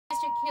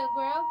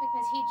Hillgrove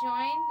because he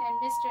joined,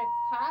 and Mr.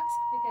 Cox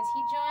because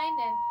he joined,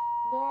 and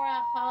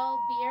Laura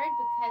Hull Beard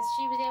because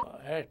she was able.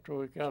 After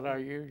we got our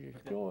unions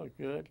going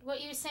good.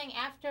 What you were saying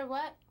after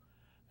what?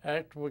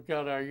 After we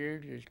got our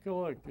unions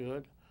going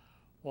good,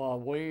 well,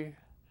 we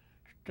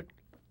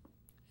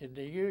in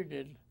the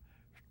union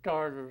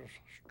started a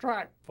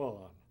strike fund.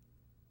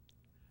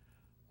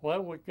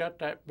 Well, we got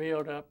that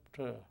built up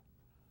to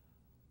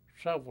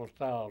several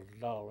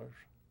 $1,000s.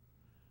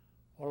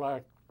 Well,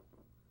 our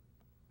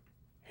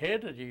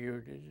head of the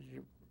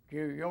union,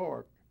 New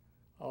York,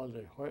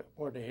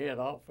 where the head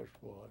office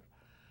was,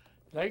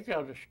 they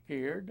got us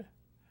scared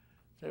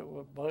that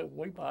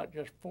we might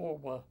just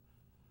form a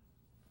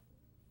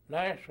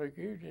national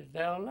union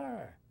down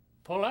there,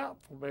 pull out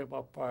from them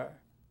up there.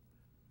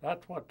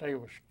 That's what they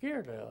were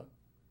scared of.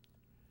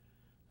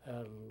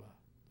 And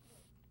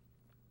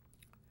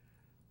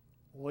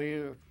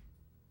we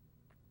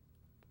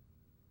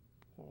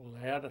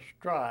had a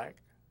strike,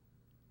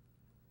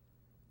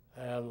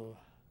 and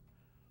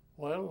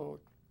well,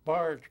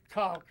 Barnes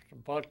Cox, a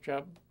bunch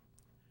of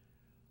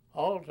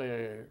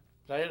them,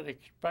 they had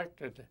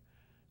expected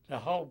the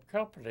home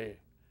company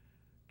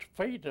to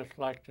feed us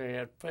like they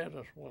had fed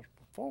us once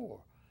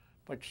before.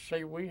 But you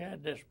see, we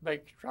had this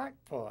big strike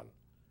fund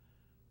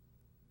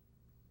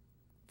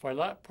for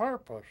that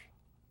purpose.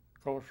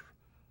 Of course,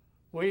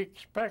 we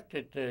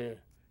expected the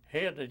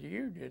head of the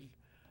union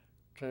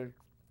to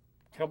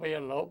come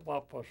in and open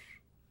up a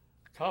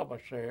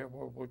commissary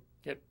where we'd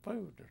get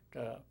food and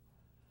stuff.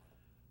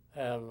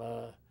 And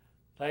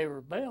they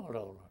rebelled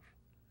on us.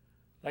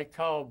 They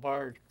called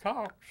Barnes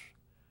Cox.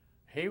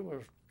 He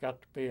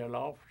got to be an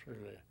officer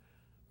of the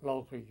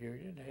local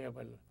union, him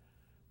and a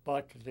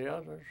bunch of the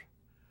others.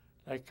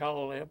 They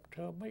called him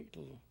to a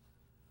meeting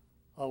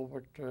over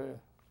at the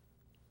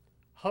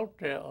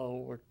hotel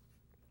over at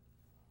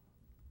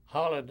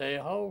Holiday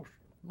Host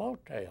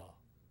Motel.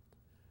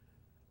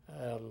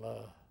 And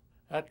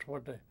that's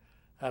what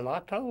and I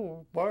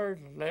told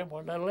Barnes and them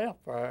when they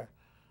left there,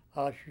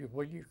 I said,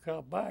 when you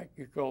come back,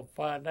 you're going to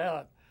find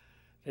out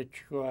that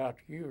you're going to have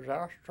to use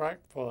our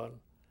strike fund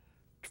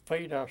to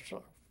feed our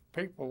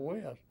people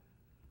with.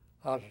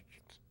 I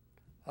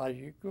said,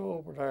 you go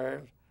over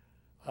there,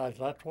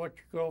 that's what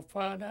you're going to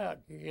find out.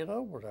 You get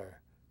over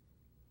there.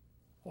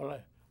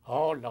 Well,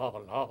 oh,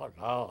 no,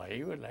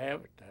 he wouldn't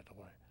have it that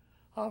way.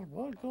 I said,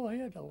 well, go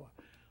ahead.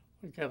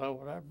 We get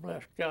over there,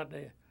 bless God,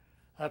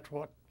 that's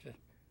what the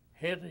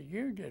head of the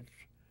unions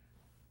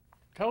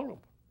told them.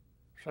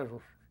 Said,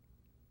 as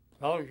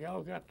long as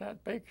y'all got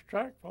that big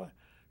strike fund.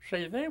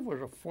 See, they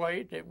was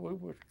afraid that we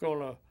was going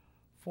to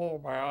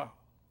form our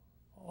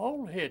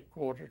own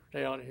headquarters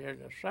down here in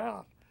the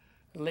South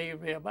and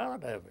leave them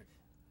out of it.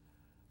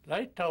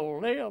 They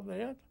told them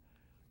that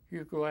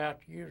you go out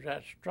to use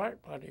that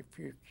strike money if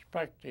you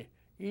expect to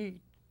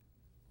eat.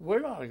 We're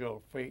not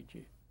going to feed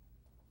you.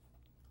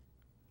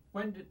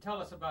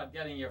 Tell us about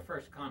getting your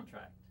first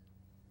contract.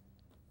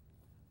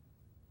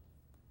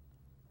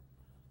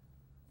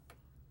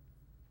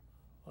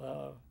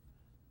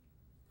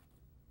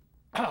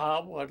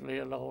 I wasn't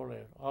in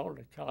on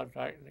the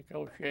contract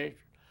negotiation.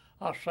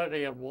 I sat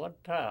in one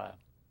time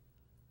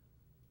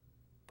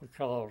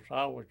because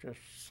I was just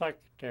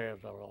secretary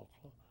of the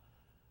local,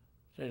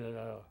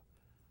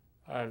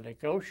 our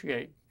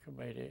negotiating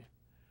committee,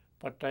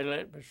 but they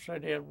let me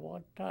sit in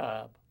one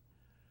time,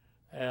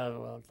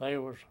 and they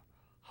was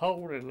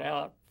holding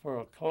out for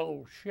a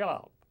closed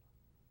shop.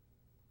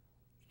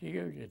 The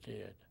union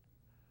did.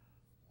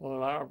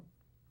 Well, our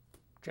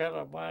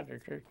general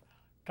manager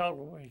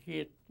told me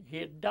he'd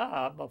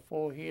die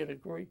before he'd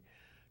agree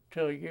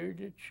to a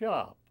union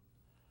shop.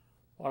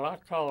 Well, I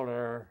called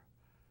our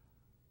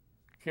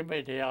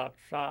committee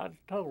outside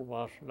and told him,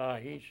 I said, now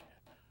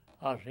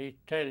he's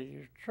telling you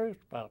the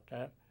truth about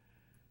that.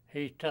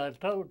 He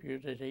told you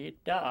that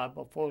he'd die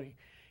before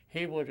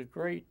he would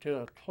agree to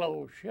a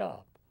closed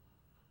shop.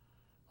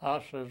 I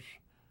says,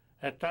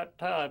 at that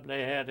time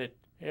they had it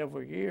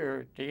every year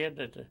at the end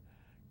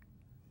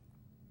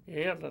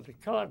of the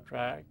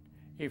contract.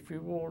 If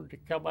you wanted to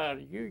come out of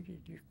the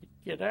union, you could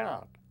get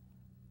out.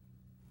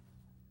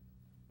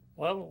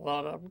 Well, a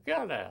lot of them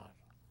got out.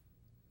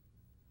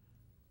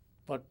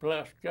 But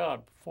bless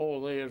God,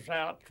 before they was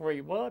out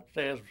 3 months,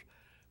 they was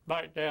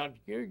back down to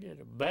the union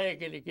and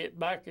begging to get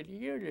back in the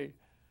union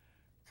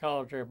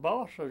because their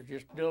bosses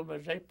just do them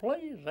as they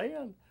please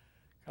then,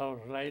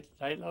 because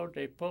they know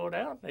they pulled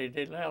out, they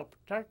didn't have to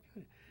protect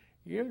the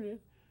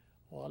union.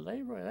 Well,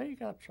 they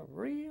got some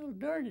real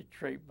dirty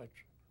treatments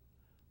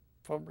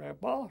from their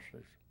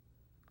bosses,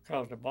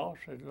 because the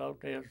bosses know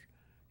their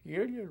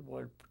union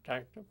would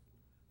protect them,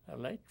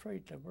 and they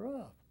treat them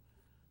rough.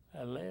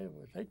 And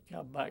they'd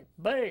come back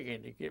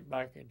begging to get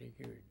back in the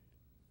union.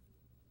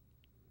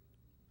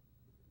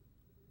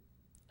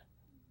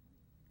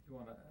 You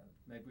want to?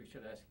 Maybe we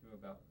should ask you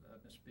about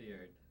Miss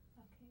Beard.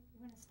 Okay,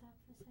 we're going to stop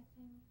for a second.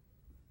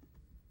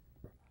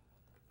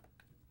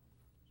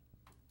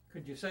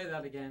 Could you say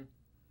that again?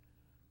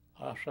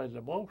 I said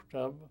that most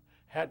of them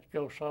had to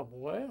go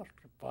somewhere else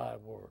to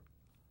find work.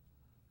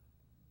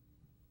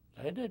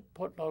 They didn't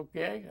put no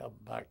gang of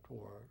them back to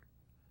work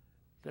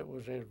that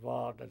was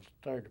involved in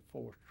the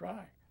 34th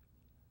strike.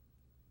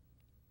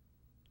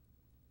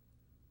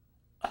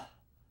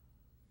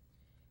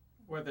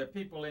 Were there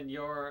people in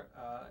your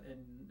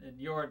in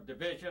your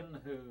division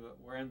who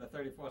were in the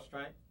 34th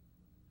strike?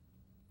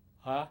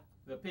 Huh?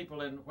 The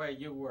people in where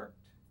you worked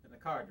in the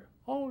card room.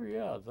 Oh,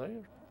 yeah,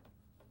 there's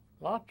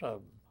lots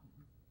of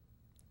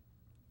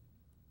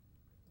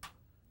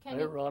them.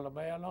 They run a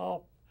man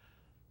off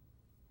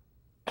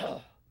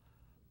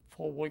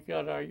before we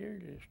got our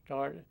union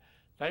started.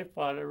 They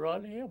finally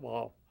run him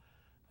off,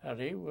 and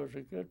he was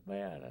a good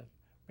man, and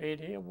me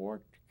and him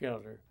worked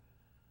together.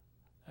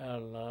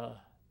 And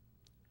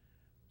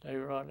they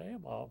run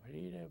him off, and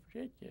he never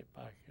did get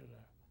back in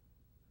there.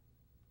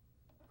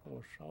 Of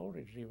course, old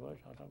as he was,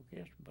 I don't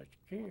guess much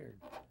cared.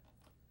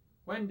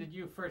 When did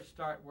you first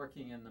start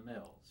working in the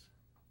mills?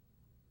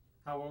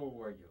 How old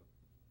were you?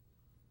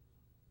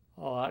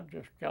 Oh, I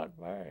just got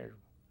married.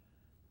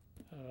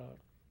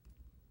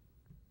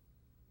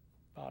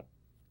 I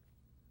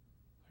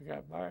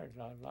got married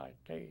when I was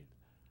 19.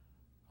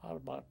 I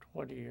was about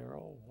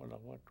 20-year-old when I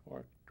went to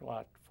work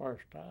twice the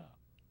first time.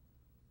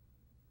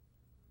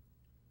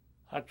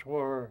 That's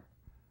where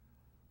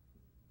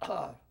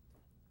my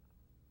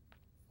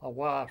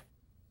wife's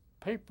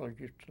people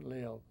used to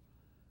live.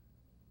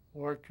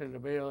 Worked in the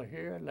mill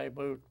here, and they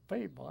moved to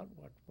Piedmont,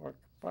 went to work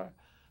there.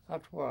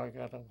 That's where I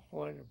got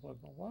acquainted with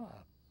my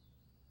wife.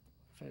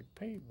 It was in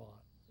Piedmont.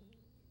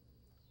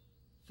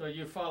 So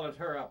you followed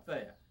her up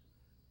there?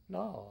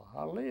 No,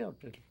 I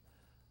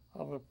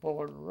was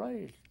born and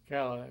raised in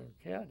Calhoun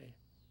County.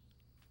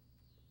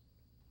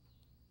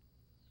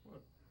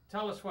 Well,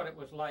 tell us what it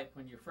was like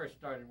when you first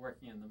started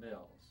working in the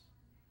mills.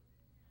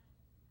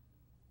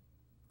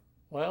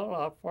 Well,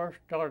 I first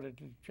started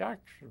in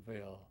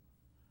Jacksonville,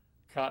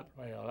 cotton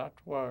mill. That's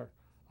where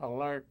I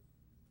learned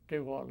to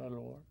do what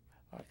little work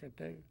I could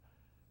do.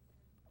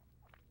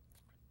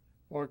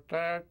 Worked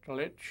there till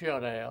it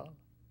shut down.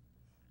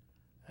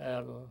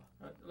 And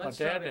let's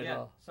start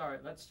again. Sorry,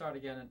 let's start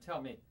again and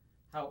tell me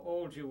how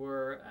old you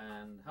were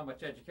and how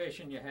much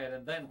education you had,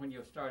 and then when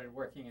you started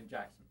working in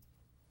Jackson.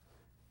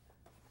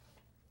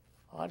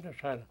 I just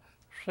had a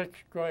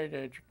sixth grade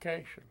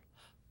education,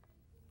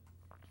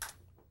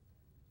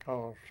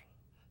 because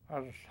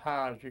that's as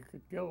high as you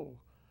could go.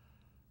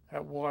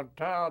 At one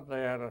time,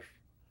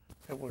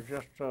 it was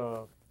just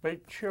a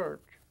big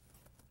church,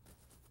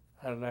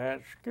 and they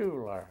had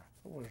school there.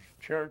 It was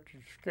church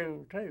and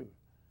school too.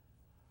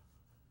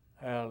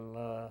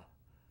 And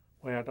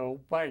we had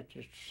old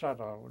benches to sit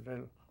on.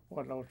 There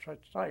wasn't no such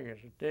thing as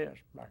a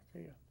desk back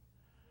then.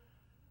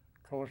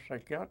 Of course, they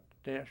got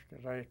the desk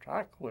because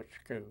I quit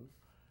school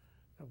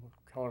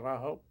because I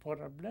hoped to put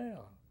them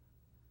down.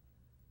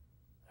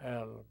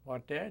 And my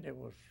daddy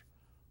was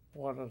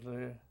one of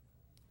the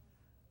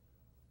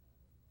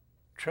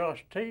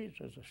trustees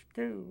of the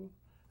school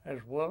as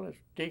well as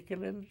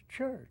deacon in the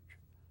church.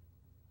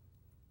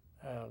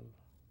 And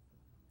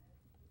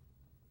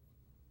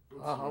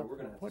I hope we're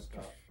going to have to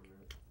stop for a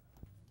minute.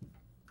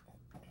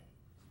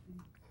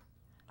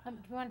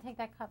 Do you want to take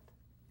that cup?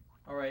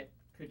 All right.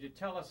 Could you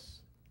tell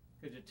us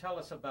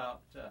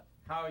about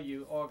how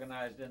you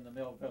organized in the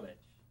mill village?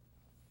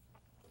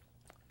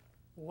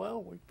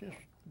 Well, we just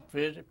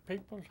visit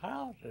people's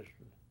houses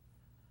and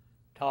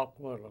talk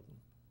with them.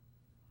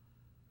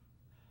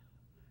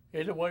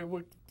 Any way we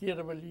could get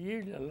them in the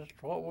union, that's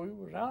what we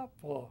was out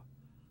for.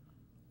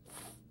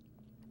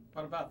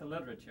 What about the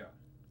literature?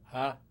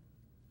 Huh?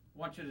 I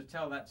want you to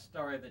tell that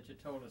story that you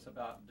told us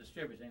about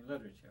distributing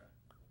literature.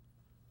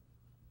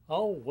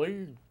 Oh,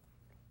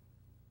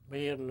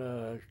 me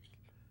and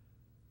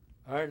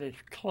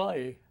Ernest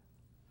Clay,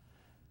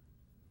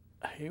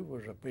 he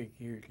was a big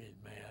union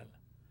man.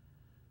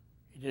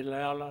 He didn't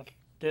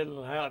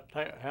have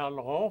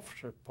the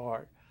officer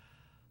part,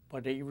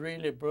 but he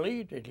really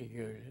believed in the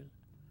union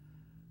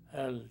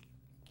and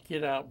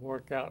get out and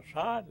work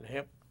outside and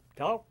help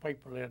talk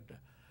people into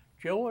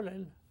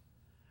joining.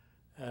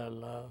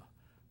 And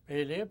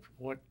me and him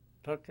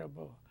took him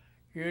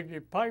a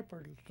union paper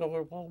and threw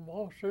him on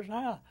Moss's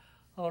house,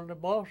 on the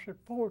Moss's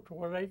porch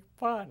where they could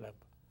find him.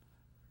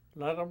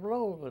 Let them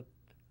know that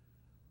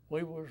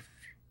we was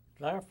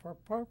there for a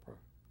purpose.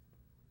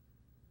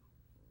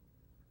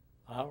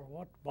 I don't know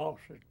what the boss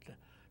had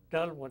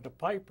done with the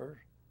papers.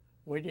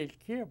 We didn't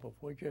care, but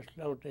we just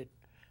know that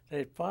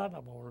they'd find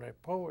them on their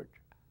porch.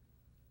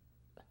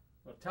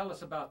 Well, tell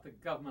us about the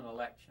government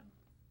election.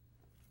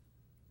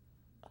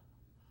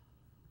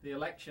 The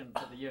election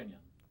for the union.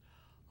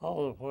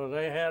 Oh, well,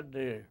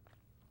 they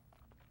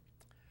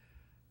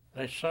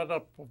set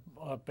up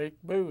a big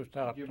booth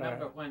out there. Do you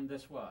remember when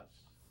this was?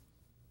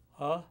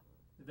 Huh?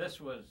 This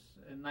was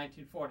in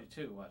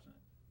 1942, wasn't it?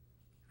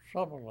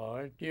 Something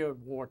like it,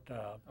 during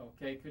wartime.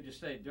 Okay, could you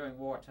say during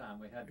wartime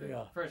we had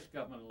the first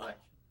government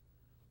election?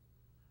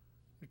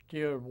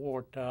 During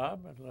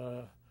wartime,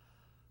 and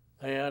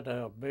they had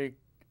a big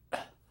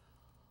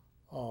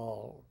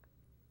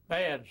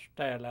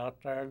bandstand out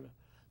there.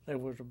 There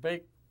was a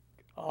big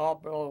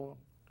oblong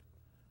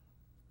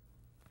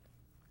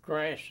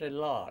grassy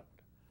lot.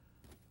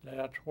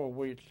 That's where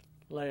we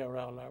lay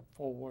around there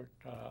before work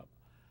time.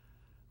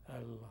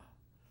 And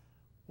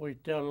we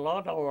did a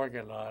lot of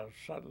organizing,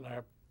 sitting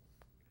there.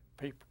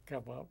 People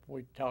come up,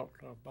 we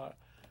talked about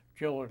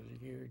joining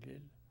the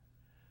union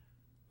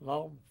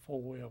long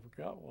before we ever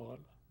got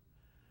one.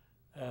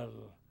 And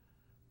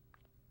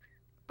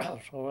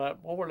so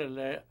that morning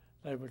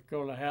they was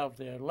going to have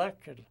the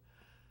election,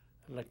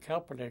 and the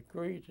company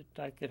agreed that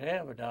they could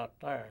have it out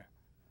there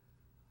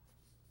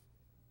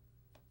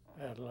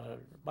and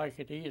make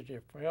it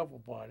easier for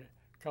everybody,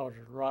 because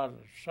it's right in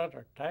the center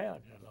of town,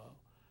 you know.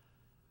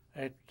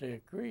 And they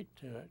agreed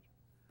to it.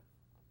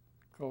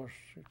 Of course,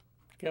 the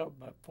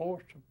government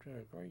forced them to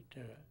agree to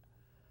it.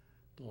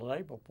 The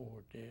labor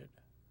board did.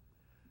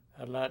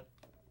 And that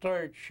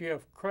third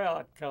shift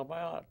crowd come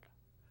out,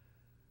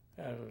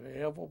 and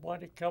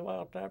everybody come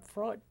out that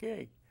front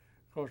gate.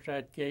 Of course,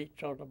 that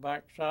gate's on the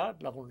back side,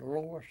 and on the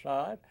lower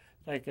side,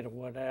 they could have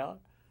went out.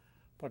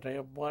 But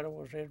everybody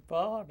was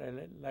involved in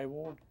it, and they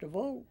wanted to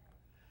vote.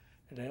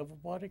 And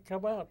everybody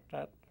come out.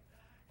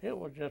 It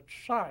was just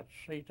a sight to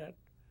see that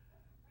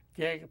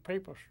gang of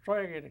people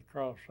stringing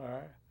across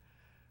there.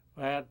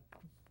 We had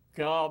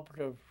gobs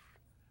of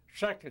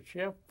second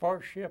shift,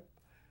 first shift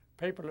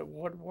people that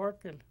wasn't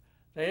working.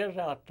 They was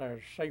out there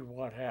to see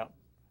what happened.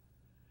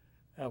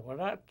 And when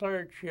that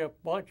third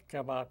shift bunch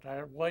come out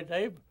there, when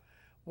they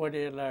went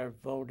in there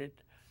and voted,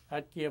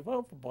 I'd give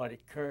everybody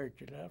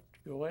courage enough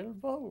to go in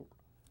and vote.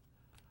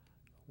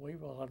 We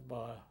won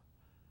by,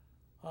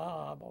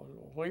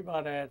 we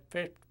might have had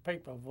 50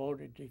 people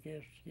voted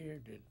against the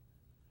union.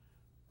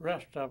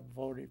 Rest of them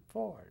voted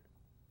for it.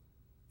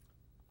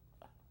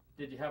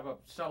 Did you have a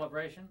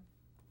celebration?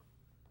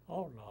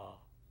 Oh, no.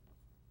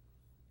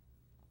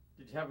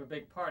 Did you have a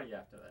big party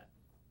after that?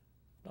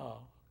 No.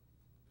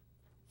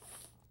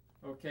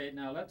 Okay,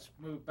 now let's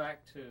move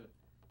back to,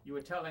 you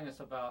were telling us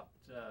about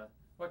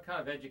what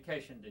kind of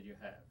education did you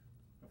have?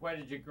 Where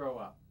did you grow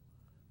up?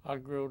 I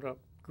grew up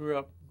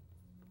in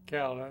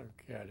Calhoun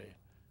County.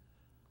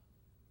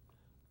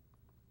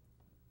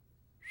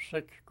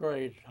 6th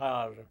grade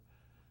high as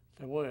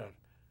they went.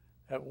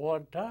 At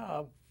one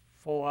time,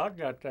 before I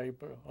got there,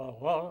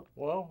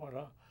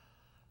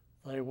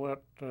 they went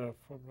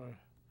from the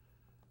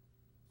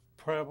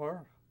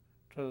primer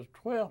to the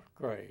 12th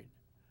grade.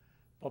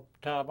 By the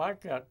time I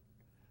got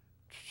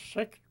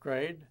 6th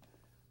grade,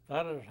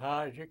 that's as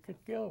high as you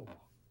could go.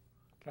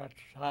 That's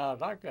as high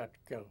as I got to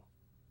go.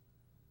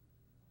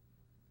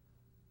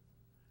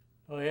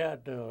 We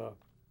had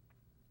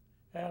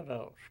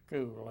adult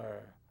school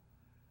there.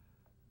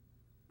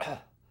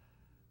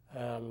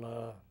 And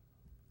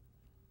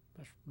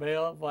Miss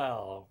Belle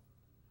Val,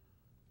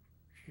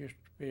 she used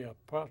to be a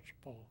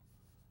principal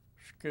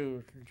of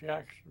schools in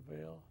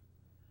Jacksonville.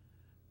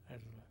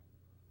 And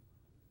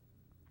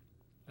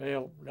they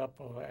opened up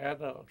an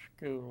adult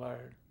school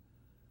there,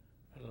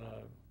 and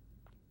a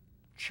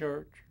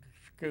church and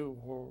school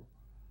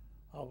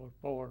where I was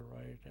born and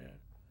raised at.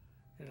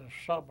 In the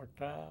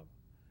summertime,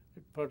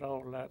 they put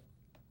on that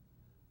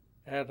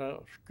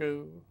adult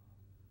school.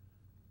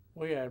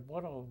 We had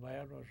one old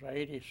man was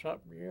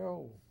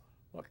 80-something-year-old.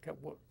 What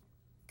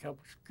come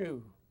to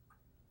school?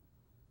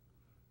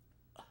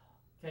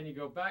 Can you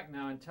go back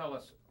now and tell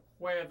us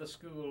where the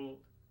school,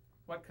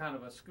 what kind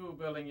of a school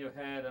building you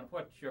had, and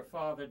what your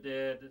father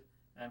did,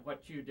 and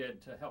what you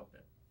did to help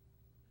it?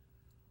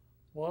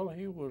 Well,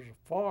 he was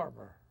a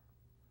farmer.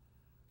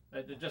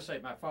 Just say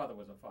my father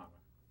was a farmer.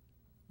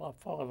 My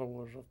father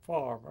was a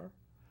farmer,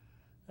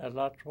 and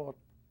that's what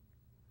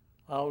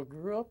I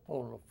grew up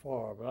on, a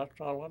farm.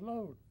 That's all I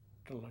know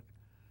till I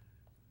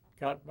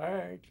got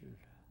married and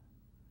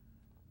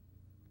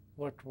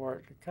went to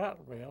work at the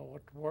cotton mill,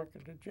 went to work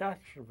at the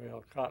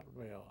Jacksonville cotton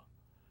mill.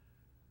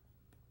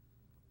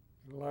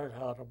 Learned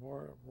how to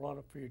run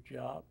a few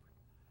jobs.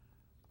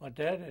 My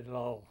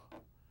dad-in-law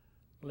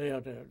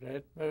lived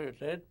there.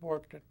 They'd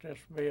worked at this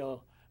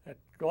mill at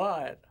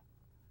Garrett,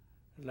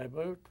 and they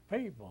moved to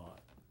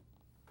Piedmont.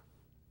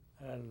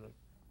 And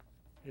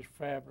his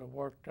family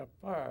worked up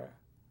there.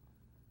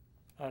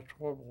 That's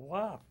where my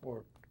wife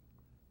worked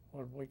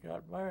when we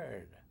got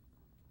married.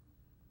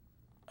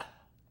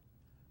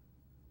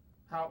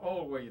 How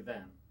old were you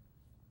then?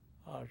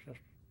 I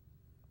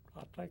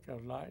think I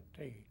was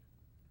 19.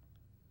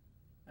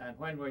 And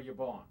when were you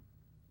born?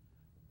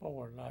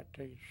 Born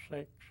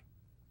 1906.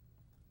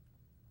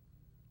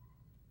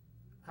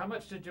 How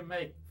much did you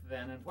make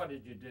then, and what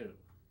did you do?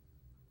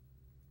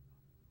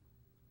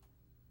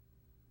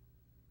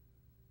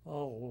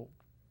 Oh,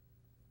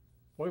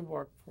 we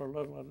worked for a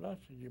little or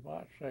nothing, you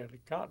might say, at the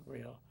cotton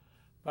mill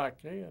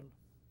back then.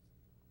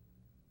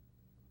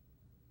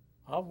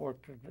 I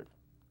worked at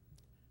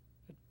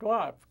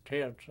Dwight for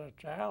 10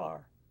 cents an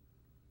hour.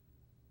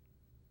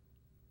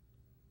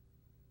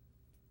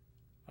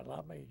 And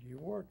I mean, you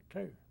worked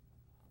too.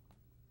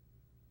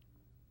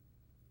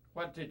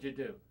 What did you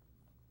do?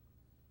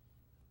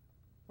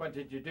 What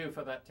did you do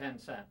for that 10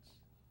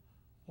 cents?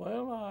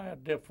 Well, I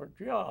had different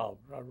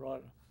jobs. I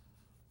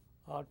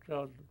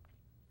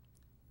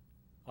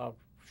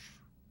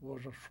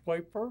was a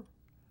sweeper,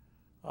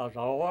 I was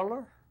an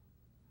oiler,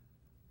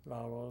 and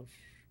I was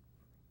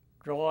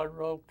drawing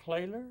room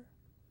cleaner.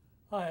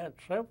 I had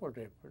several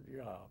different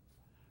jobs.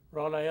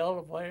 Run an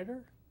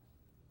elevator.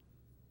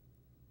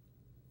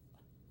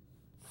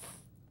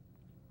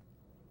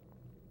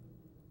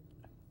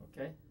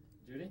 Okay,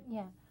 Judy?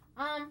 Yeah.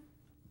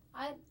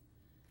 Can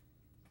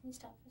you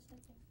stop for a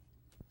second?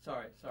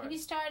 Sorry. Can you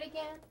start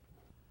again?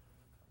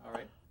 All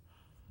right.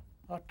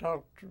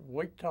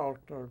 We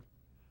talked to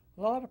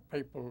a lot of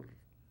people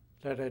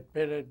that had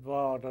been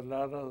involved in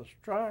that other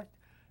strike.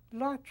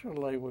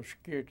 Naturally was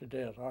scared to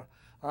death.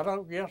 I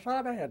don't guess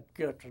I'd had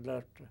guts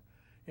enough to,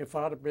 if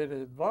I'd have been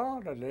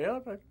involved in the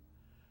other.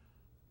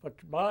 But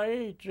to my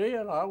age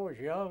then, I was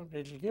young,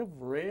 didn't give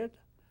a red,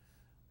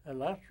 and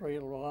that's the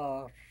reason why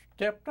I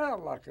stepped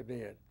out like I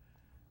did.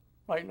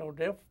 Ain't no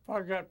difference if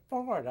I got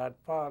fired, I'd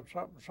find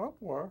something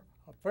somewhere.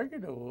 I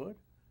figured I would.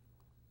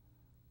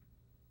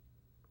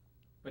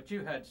 But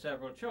you had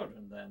several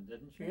children then,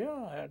 didn't you?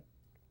 Yeah, I had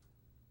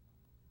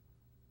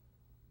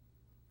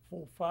 4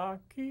 or 5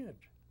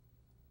 kids.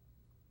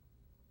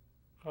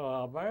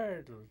 I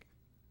married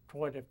at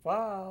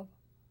 25.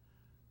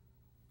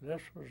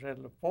 This was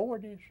in the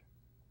 40s.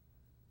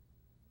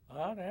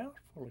 I had a house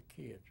full of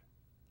kids.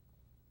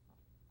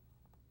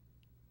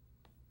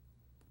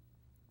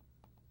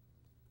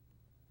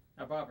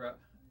 Now, Barbara,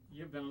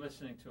 you've been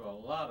listening to a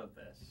lot of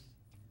this.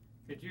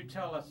 Could you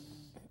tell us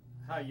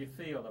how you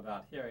feel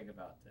about hearing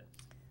about this?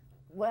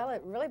 Well,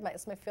 it really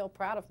makes me feel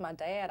proud of my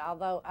dad,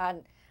 although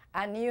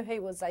I knew he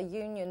was a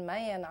union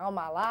man all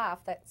my life.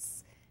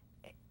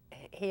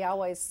 He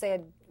always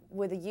said,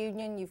 with a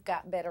union, you've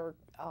got better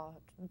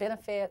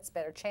benefits,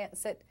 better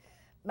chance at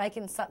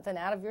making something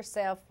out of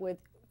yourself with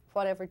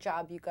whatever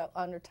job you go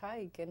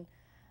undertake. And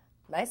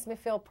it makes me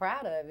feel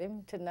proud of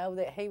him to know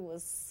that he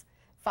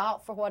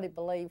fought for what he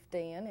believed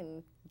in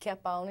and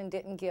kept on and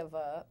didn't give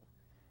up.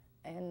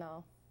 And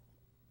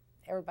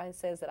everybody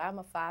says that I'm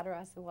a fighter.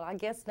 I said, well, I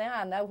guess now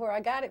I know where I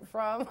got it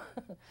from.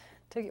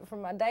 Took it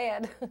from my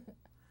dad.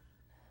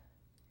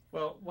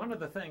 Well, one of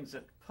the things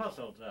that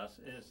puzzles us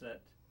is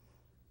that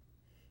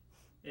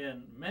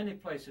in many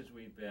places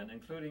we've been,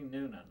 including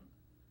Noonan,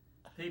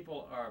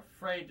 people are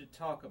afraid to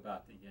talk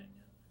about the union.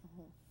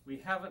 Mm-hmm. We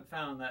haven't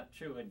found that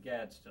true in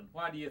Gadsden.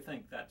 Why do you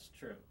think that's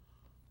true?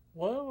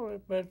 Well,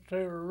 we've been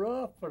too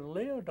rough and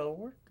lived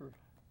over it.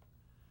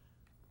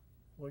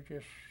 We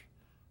just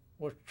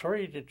was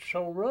treated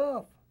so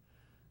rough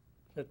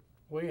that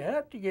we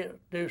had to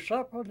do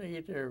something,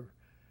 either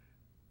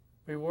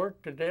be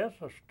worked to death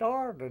or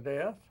starve to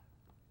death.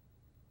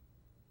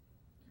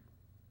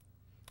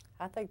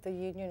 I think the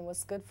union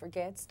was good for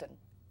Gadsden,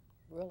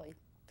 really.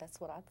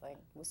 That's what I think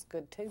was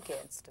good to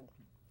Gadsden.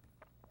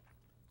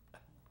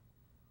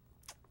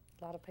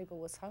 A lot of people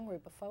was hungry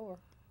before.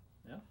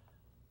 Yeah.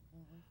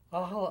 Mm-hmm.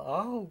 I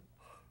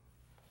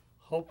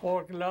hope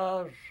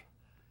organized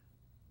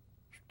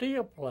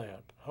steel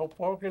plant, hope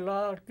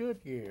organized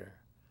Goodyear,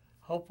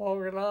 hope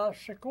organized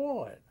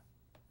Sequoia.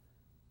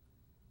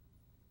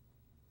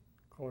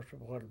 Of course, it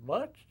wasn't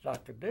much I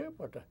could do,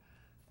 but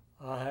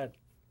I'd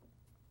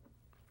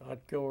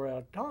go around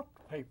and talk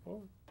to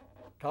people,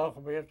 talk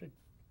about it.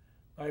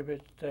 Maybe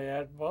they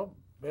had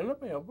been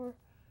a member,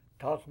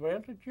 talk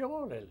about the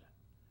joining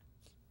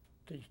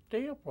the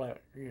steel plant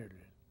union.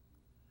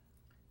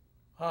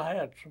 I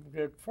had some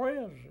good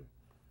friends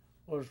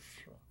that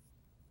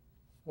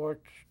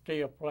worked the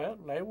steel plant,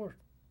 and they were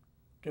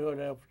doing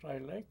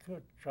everything they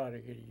could to try to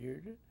get a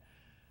union.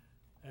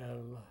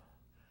 And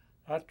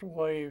that's the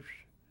ways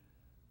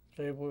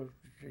the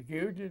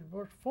union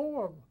was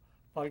formed,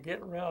 by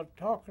getting around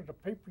talking to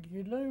people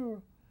you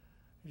knew,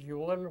 you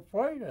wasn't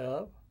afraid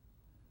of.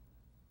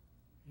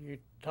 You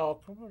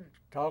talk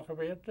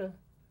about the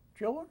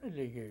joining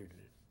the union.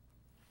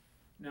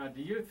 Now,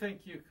 do you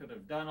think you could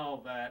have done all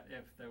that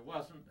if there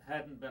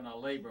hadn't been a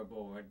labor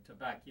board to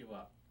back you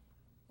up?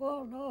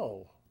 Well,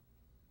 no.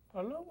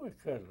 I know we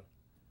couldn't.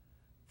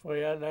 If we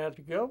hadn't had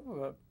the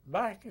government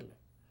backing it.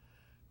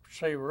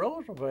 See,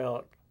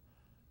 Roosevelt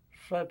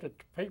said that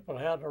the people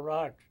had the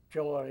right to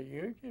join a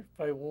union if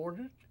they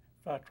wanted it.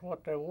 If that's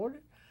what they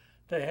wanted,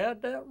 they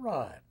had that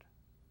right.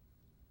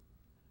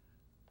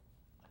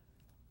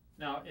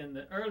 Now, in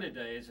the early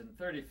days, in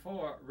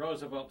 1934,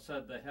 Roosevelt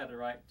said they had a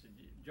right to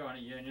join a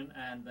union,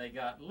 and they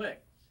got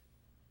licked.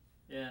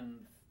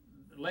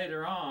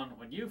 Later on,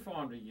 when you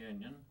formed a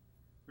union,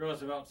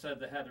 Roosevelt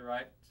said they had a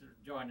right to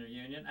join a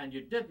union, and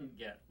you didn't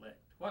get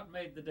licked. What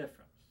made the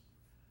difference?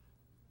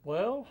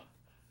 Well,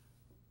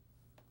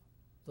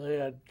 we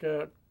had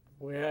the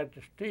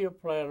steel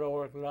plant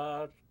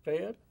organized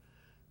then.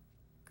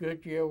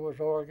 Goodyear was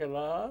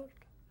organized,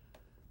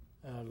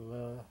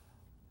 and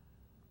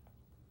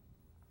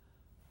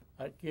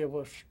that gave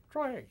us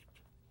strength.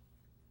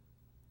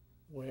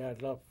 We had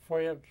enough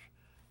friends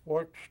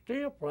work the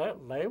steel plant,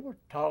 and they would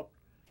talk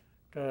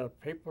to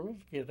people to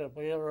get them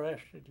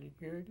interested in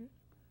the union.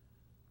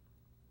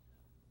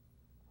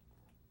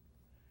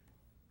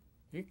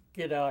 You could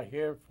get out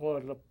here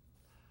for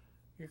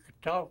you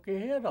could talk your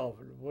head off.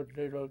 It wouldn't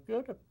do no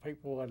good if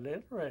people wasn't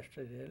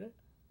interested in it.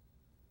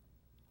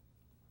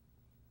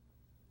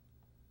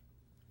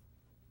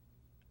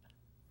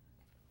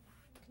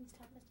 Can you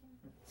stop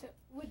listening? So,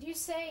 would you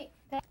say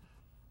that?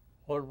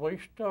 When we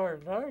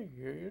started our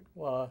union,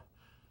 why,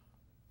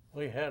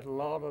 we had a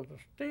lot of the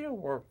steel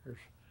workers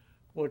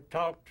would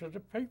talk to the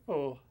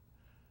people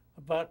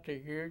about the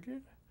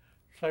union,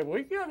 say,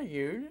 we got a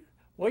union,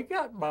 we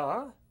got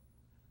mine,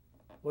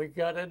 we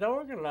got it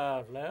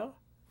organized now.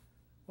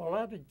 Well,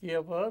 that'd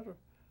give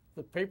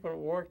the people that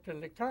worked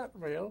in the cotton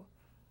mill,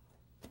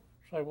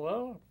 say,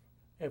 well,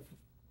 if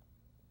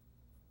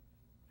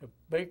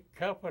big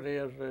company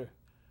as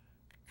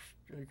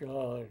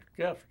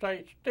Gulf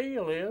State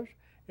Steel is,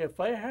 if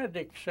they had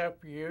to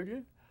accept the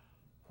union,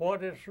 why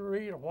is the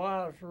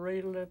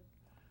reason that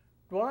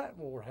Dwight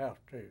won't have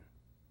to?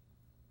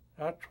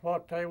 That's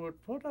what they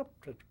would put up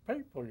to the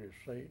people, you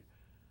see,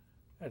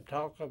 and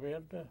talk them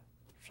into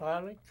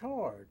signing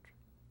cards.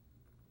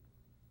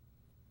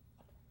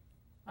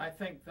 I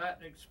think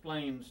that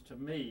explains to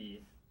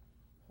me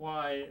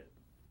why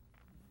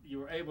you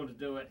were able to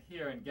do it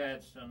here in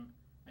Gadsden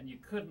and you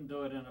couldn't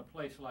do it in a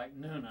place like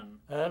Noonan.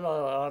 And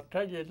I'll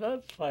tell you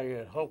another thing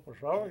that helped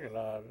us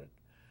organize it.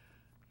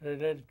 They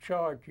didn't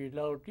charge you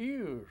no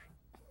dues.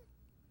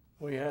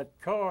 We had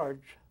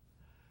cards.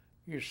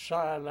 You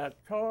sign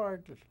that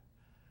card,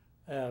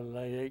 and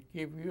they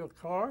give you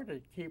a card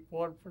and keep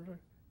one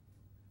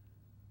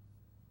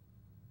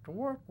to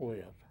work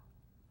with.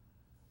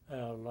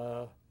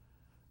 And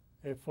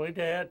if we'd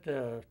had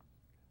to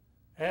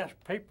ask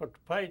people to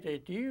pay their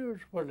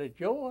dues when they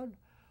joined,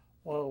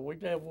 well, we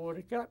never would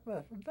have got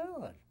nothing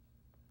done.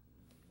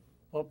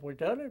 But we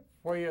done it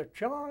free of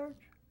charge.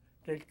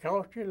 Didn't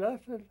cost you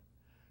nothing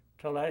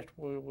till after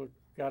we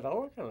got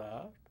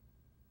organized.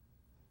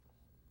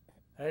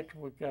 After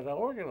we got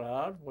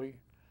organized,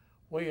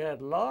 we had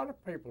a lot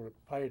of people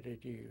that paid their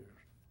dues.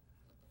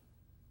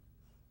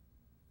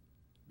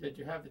 Did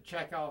you have the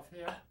check off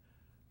here?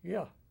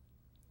 Yeah.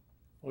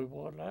 We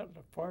won that in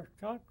the first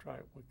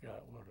contract we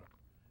got with them.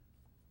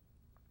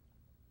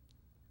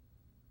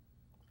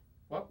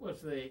 What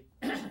was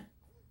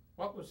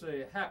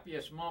the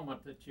happiest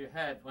moment that you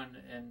had when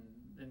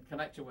in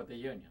connection with the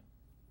union?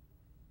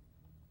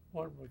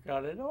 When we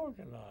got it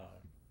organized.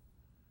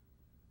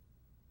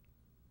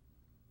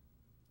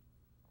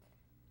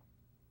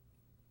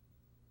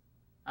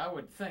 I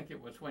would think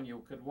it was when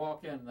you could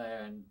walk in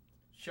there and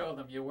show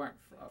them you weren't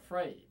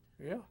afraid.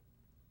 Yeah.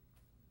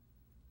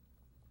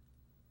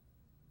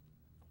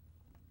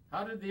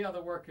 How did the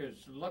other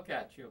workers look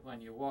at you when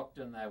you walked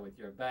in there with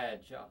your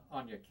badge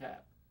on your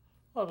cap?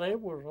 Well, they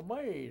was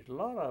amazed. A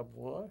lot of them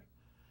was.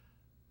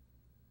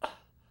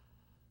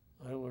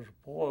 There was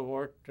a boy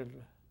worked in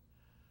the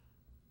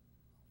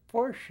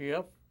first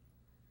shift.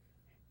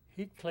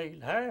 He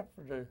cleaned half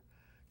of the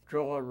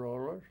drawing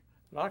rollers,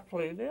 and I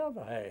cleaned the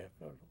other half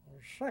on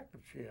the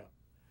second shift.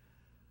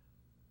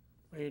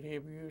 Me and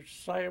him used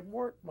the same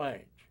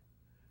workbench.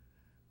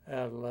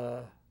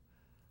 And,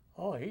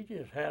 he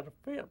just had a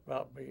fit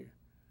about me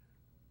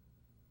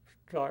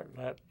starting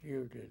that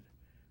union.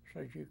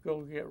 Says, you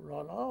go get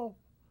run off.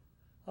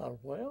 I said,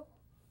 well,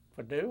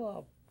 if I do,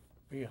 I'll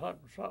be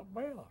hunting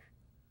something else.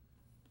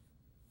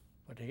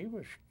 But he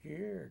was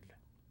scared.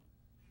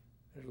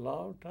 It was a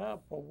long time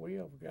before we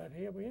ever got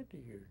him into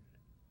union,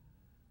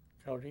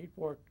 because he'd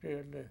worked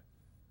in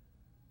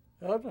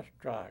the other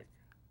strike.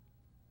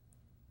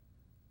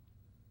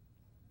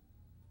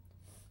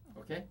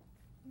 Okay?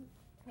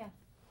 Yeah.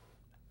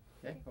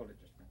 Okay, hold it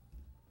just a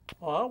minute.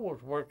 Well, I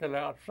was working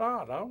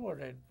outside. I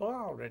wasn't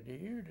involved in the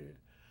union.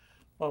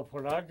 But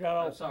when I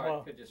got I'm off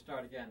sorry, could you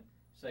start again?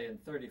 Say in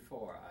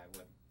 34, I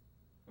would.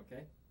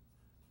 Okay?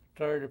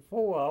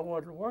 34, I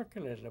wasn't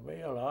working in the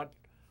mill. I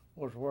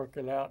was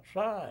working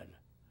outside.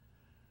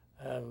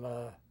 And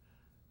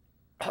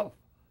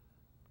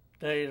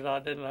days I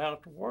didn't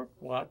have to work,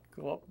 well, I'd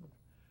go up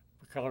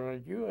because I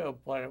knew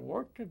everybody that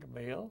worked in the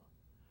mill.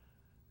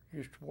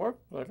 Used to work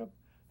with them.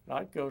 And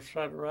I'd go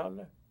sit around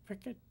the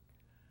picket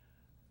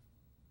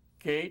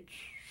gates,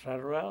 sit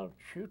around,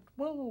 shoot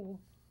bull,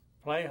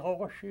 play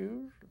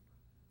horseshoes,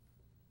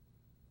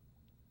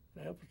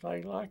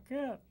 everything like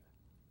that.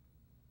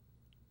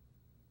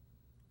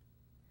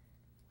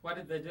 What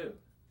did they do?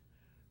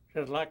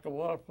 Just like the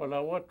one when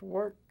I went to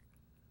work,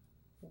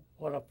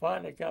 when I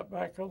finally got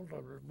back on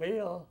the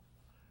mill,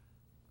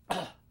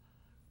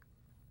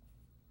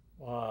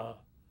 why,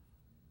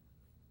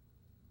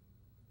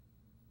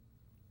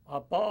 my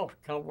boss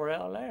come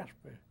around and asked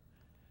me,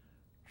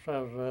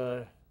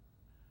 says,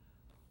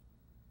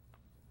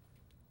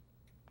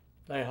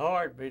 they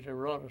hired me to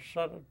run a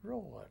set of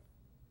drawing.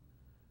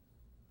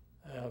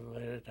 And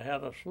they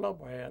had a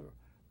slumber hand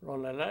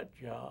running that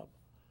job.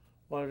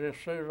 Well, as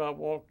soon as I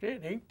walked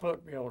in, he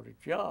put me on the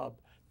job.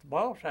 The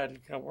boss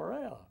hadn't come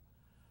around.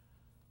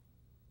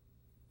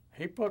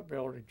 He put me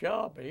on the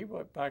job, and he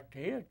went back to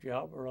his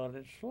job and run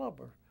his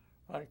slumber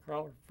right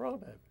across in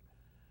front of him.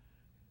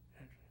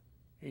 And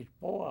he said,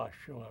 boy, I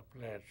sure am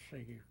glad to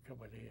see you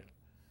coming in.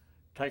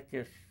 Take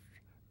this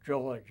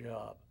joy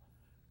job,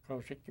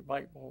 because he can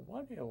make more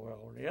money over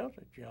on the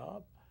other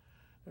job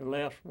and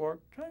less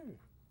work too.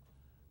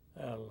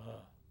 And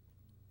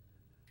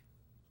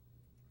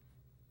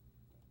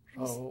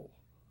so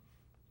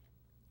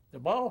the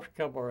boss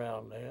come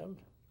around then,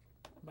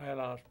 man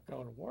I was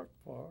going to work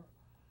for.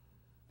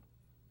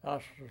 I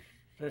said,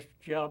 this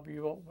job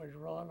you want me to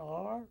run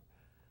hard?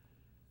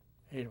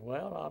 He said,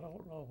 well, I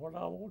don't know what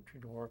I want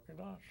you to work in.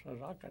 I said,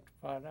 I got to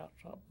find out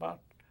something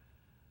about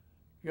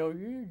your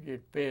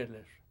union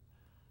business.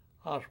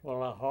 I said,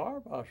 well,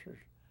 Harv, I said,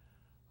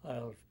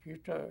 I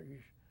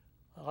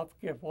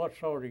forget what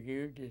sort of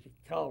union he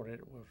called it.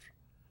 It was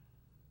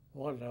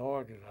one of the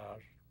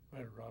organizers,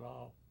 been run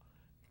off.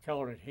 He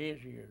called it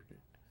his union.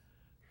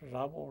 He said,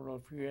 I want to know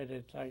if you had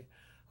anything.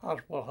 I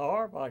said, well,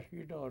 Harv, I said,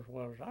 you know as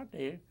well as I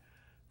did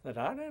that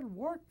I didn't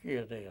work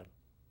here then.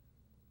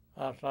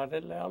 I said, I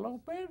didn't have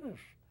no business.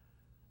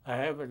 I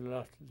haven't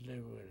nothing to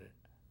do with it.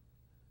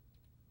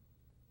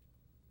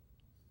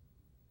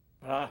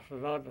 But I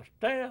said,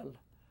 understand,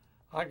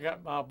 I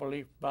got my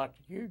belief about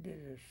the union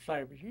is the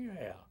same as you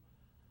have.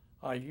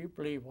 You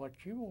believe what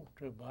you want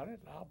to about it,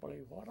 and I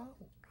believe what I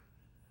want.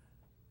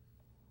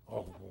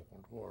 Oh,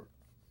 Lord.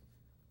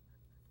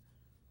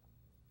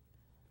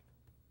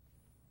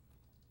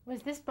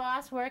 Was this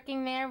boss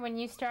working there when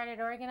you started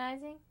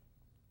organizing?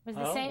 Was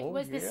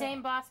the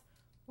same boss?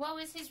 What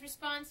was his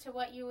response to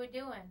what you were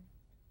doing?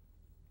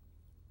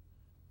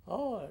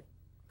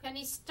 Can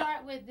he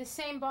start with the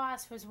same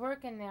boss was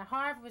working there?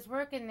 Harv was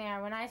working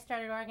there when I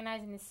started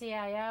organizing the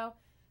CIO.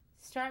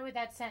 Start with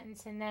that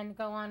sentence and then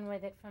go on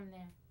with it from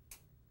there.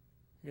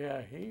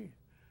 Yeah,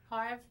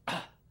 Harv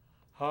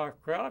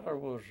Crowder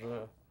was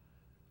the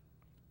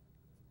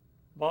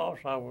boss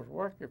I was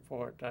working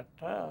for at that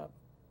time.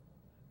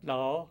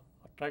 No,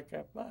 I take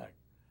that back.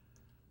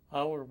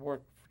 I was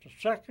working for the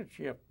second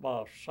shift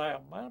boss,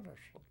 Sam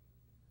Manderson.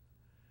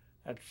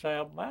 And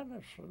Sam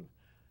Manderson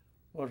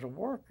was a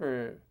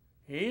worker.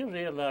 He was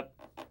in that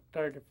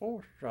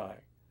 34th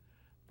strike,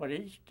 but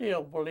he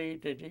still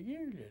believed in the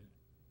union.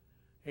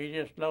 He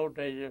just know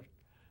they just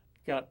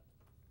got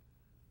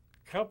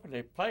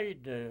company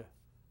paid the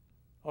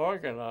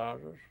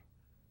organizers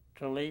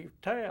to leave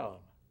town.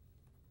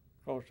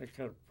 Of course, they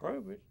couldn't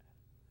prove it,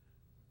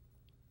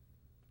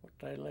 but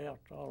they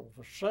left all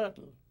of a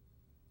sudden.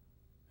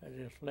 They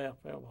just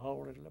left them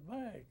holding the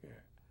bag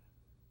there.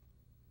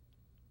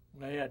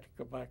 They had to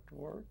go back to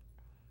work.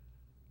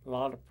 A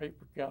lot of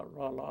people got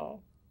run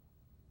off,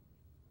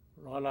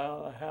 run out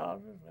of the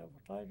houses,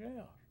 everything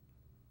else.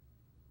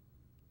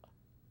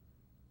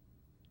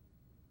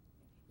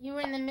 You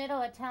were in the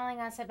middle of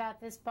telling us about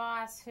this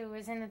boss who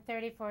was in the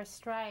 34th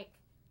strike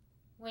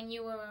when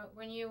you were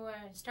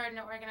starting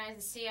to organize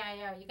the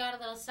CIO. You got a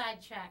little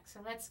sidetracked,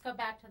 so let's go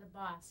back to the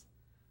boss.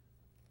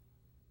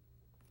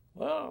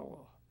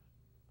 Well,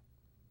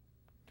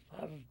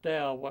 I was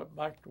down, went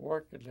back to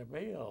work in the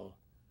mill,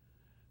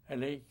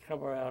 and he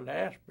come around and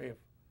asked me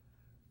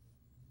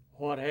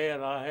what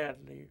hand I had.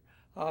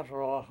 I said,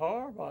 oh,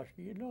 Harv, I said,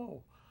 you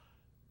know,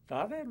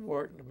 I didn't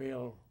work in the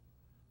mill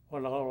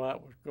when all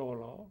that was going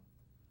on.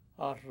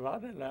 I said, I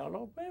didn't have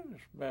no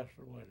business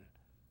messing with it.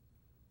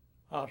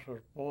 I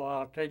said, boy,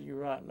 I'll tell you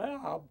right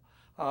now,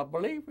 I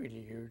believe in the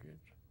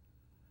unions.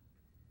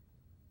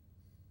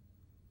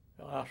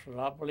 I said,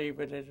 I believe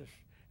in it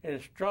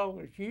as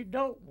strong as you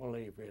don't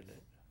believe in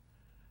it.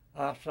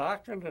 I said, I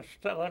can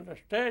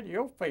understand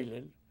your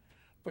feelings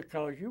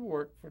because you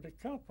work for the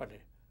company.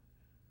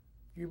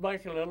 You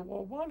make a little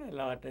more money than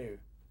I do.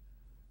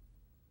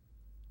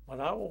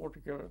 But I want to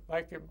go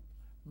making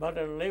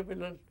money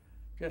living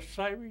just the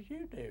same as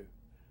you do.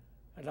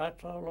 And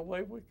that's the only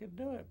way we can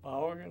do it, by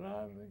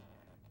organizing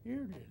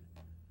union.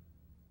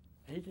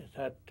 He just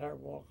had to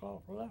turn walk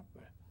off and left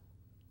me.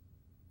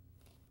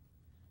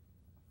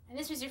 And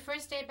this was your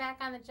first day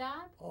back on the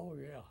job? Oh,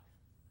 yeah.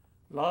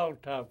 Long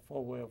time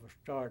before we ever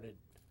started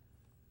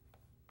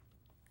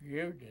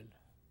union.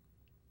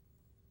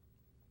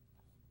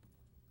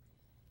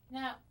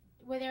 Now,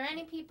 were there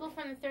any people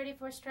from the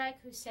 34th strike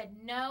who said,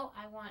 no,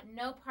 I want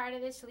no part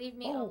of this, leave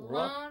me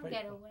alone,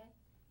 get away?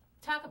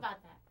 Talk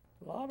about that.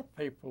 A lot of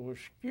people were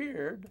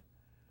scared,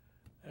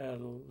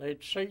 and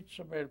they'd seen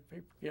so many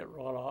people get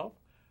run off,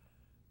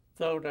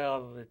 thrown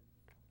out of the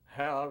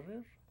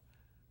houses,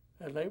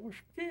 and they were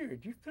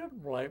scared. You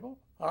couldn't blame them.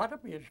 I'd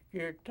have been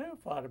scared too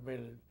if I'd have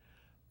been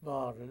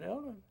involved in it.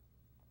 Okay,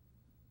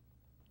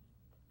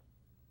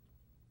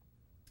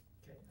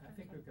 I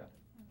think we've got it.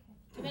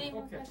 Do you have any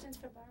more questions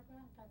for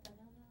Barbara about the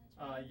mill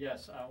village?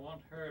 Yes, I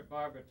want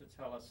Barbara to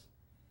tell us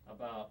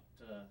about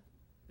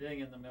being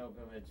in the mill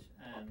village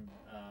and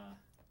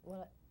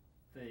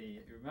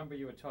you remember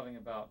you were telling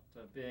about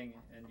being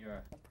in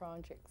your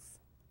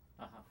projects.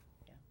 Yeah.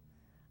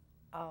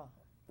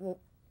 Well,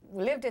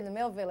 we lived in the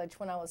mill village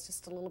when I was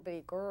just a little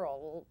bitty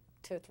girl,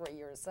 2 or 3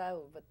 years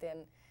old, but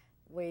then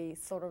we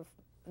sort of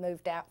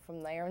moved out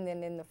from there, and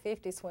then in the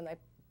 50s when they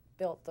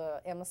built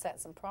the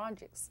MSATs and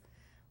projects,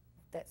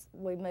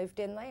 we moved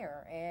in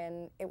there,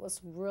 and it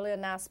was really a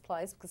nice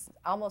place because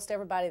almost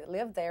everybody that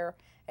lived there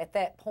at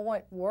that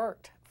point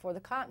worked for the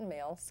cotton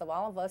mill, so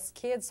all of us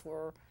kids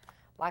were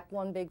like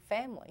one big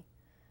family.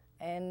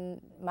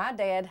 And my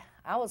dad,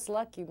 I was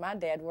lucky my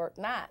dad worked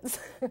nights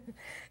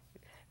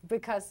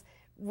because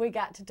we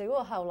got to do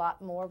a whole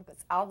lot more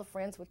because all the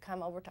friends would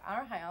come over to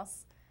our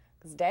house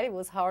because Daddy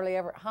was hardly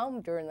ever at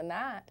home during the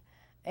night.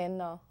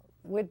 And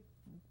we'd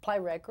play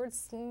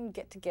records and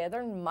get together,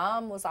 and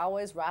Mom was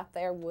always right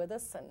there with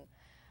us. And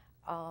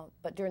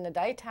but during the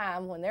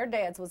daytime, when their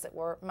dads was at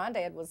work, my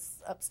dad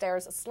was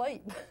upstairs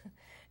asleep.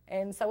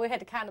 And so we had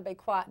to kind of be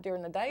quiet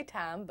during the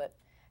daytime, but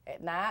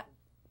at night,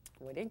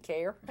 we didn't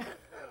care.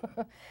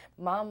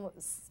 Mom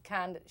was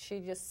she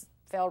just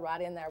fell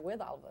right in there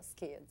with all of us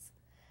kids.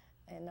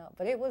 And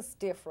but it was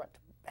different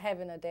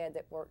having a dad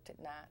that worked at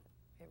night.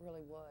 It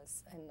really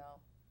was. And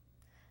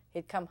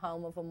he'd come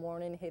home of a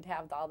morning, he'd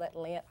have all that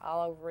lint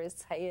all over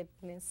his head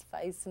and his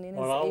face and in his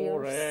ears. Well, I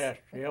want to ask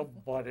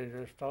everybody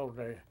that's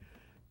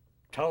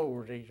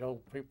told these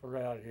old people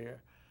out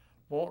here,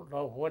 won't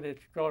know when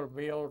it's going to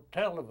be on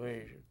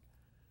television.